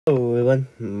Hello everyone,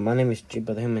 my name is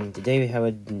Jakepool the Human. Today we have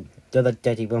another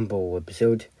Daddy Rumble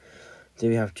episode. Today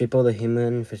we have Jakepool the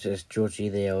Human versus Georgie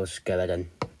the old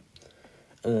skeleton.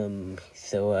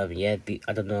 Yeah,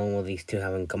 I don't know what these two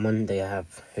have in common. They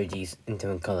have hoodies in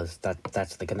different colors.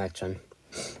 That's the connection.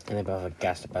 And they both have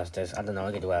gas busters. I don't know,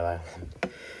 I could do whatever.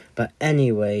 But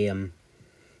anyway,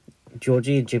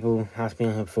 Georgie and Jakepool has been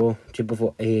on her before. Jakepool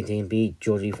for A18B,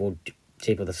 Georgie for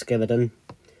Jakepool the skeleton.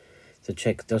 So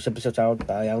check those episodes out,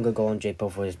 but I'm gonna go on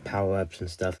Jakepool for his power-ups and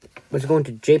stuff. We're going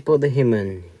to Jakepool the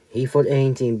Human. He fought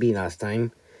A18B last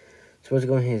time. So we're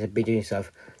going here to be doing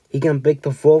stuff. He can break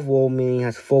the fourth wall, meaning he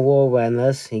has 4 wall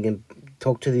awareness. He can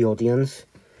talk to the audience.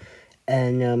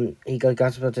 And he got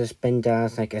able to spin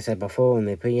dance, like I said before in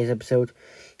the previous episode.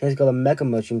 He's got a mega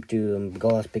motion to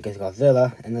go as big as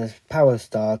Godzilla, and there's power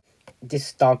star. This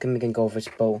star can make him go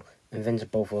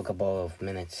invincible for a couple of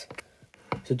minutes.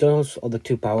 So those are the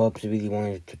two power-ups I really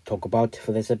wanted to talk about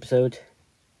for this episode.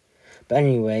 But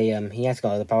anyway, he has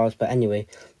got other powers. But anyway,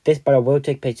 this battle will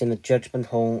take place in the Judgment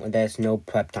Hall, and there's no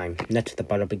prep time. Let the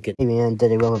battle begin. And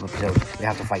Daddy Rumble episode, we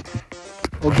have to fight.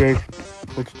 Okay,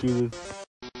 let's do this.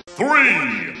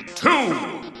 3, 2,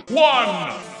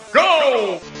 1,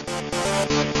 go!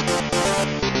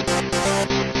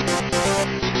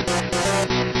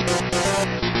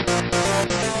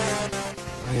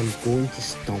 I am going to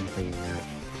stomp him now.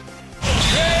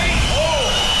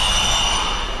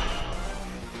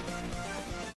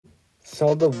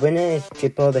 So the winner is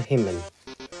Jakepool the Human.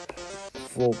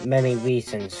 For many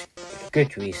reasons,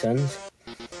 good reasons.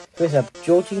 First up,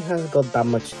 Georgie hasn't got that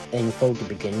much info to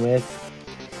begin with.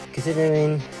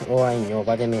 Considering all I know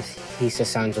about him is he's a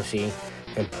Santoshi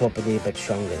and probably a bit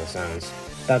stronger than Sans.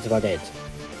 That's about it.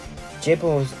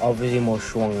 Jakepool is obviously more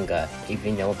stronger if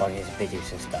you know about his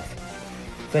videos and stuff.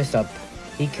 First up,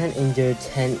 he can endure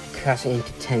crashing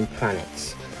into 10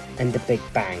 planets and the Big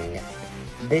Bang.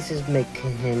 This is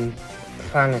making him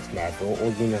planet level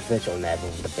or universal level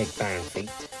with the Big Bang feat.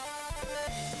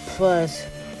 Plus,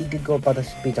 he could go about the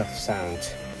speed of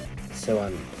sound.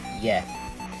 So, yeah.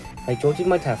 Like Georgie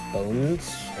might have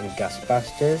bones and gas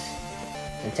busters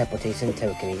and teleportation and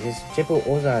telekinesis. Jakepool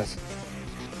also has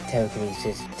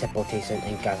telekinesis, teleportation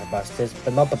and gas busters,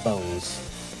 but not the bones.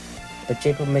 But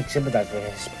Jakepool makes up that with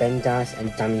his spin dance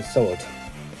and diamond sword.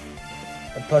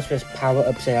 And plus with his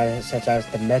power-ups such as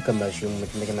the Mega Mushroom,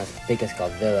 which makes him as big as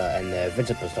Godzilla, and the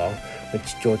Invincible Star,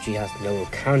 which Georgie has no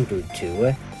counter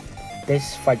to.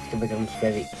 This fight becomes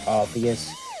very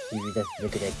obvious if you just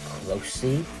look at it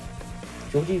closely.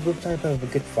 Georgie will type of a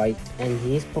good fight, and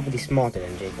he is probably smarter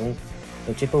than Jakepool.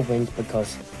 But Jakepool wins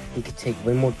because he could take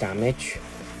way more damage,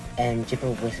 and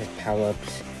Jakepool with his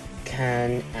power-ups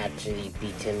can actually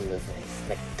beat him with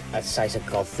like a size of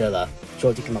Godzilla.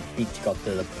 Georgie cannot beat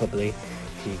Godzilla probably.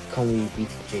 He can't really beat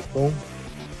Jakepool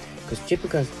because Jakepool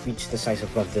can reach the size of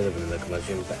Godzilla with the Mega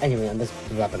Mushroom. But anyway, I'm just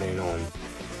rapping on.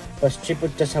 But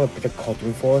Jakepool does have a bit of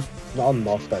cutting force, not a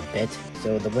lot but a bit.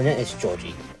 So the winner is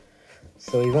Georgie.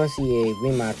 So if you want to see a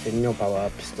rematch with no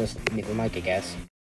power-ups, just leave a mic, I guess.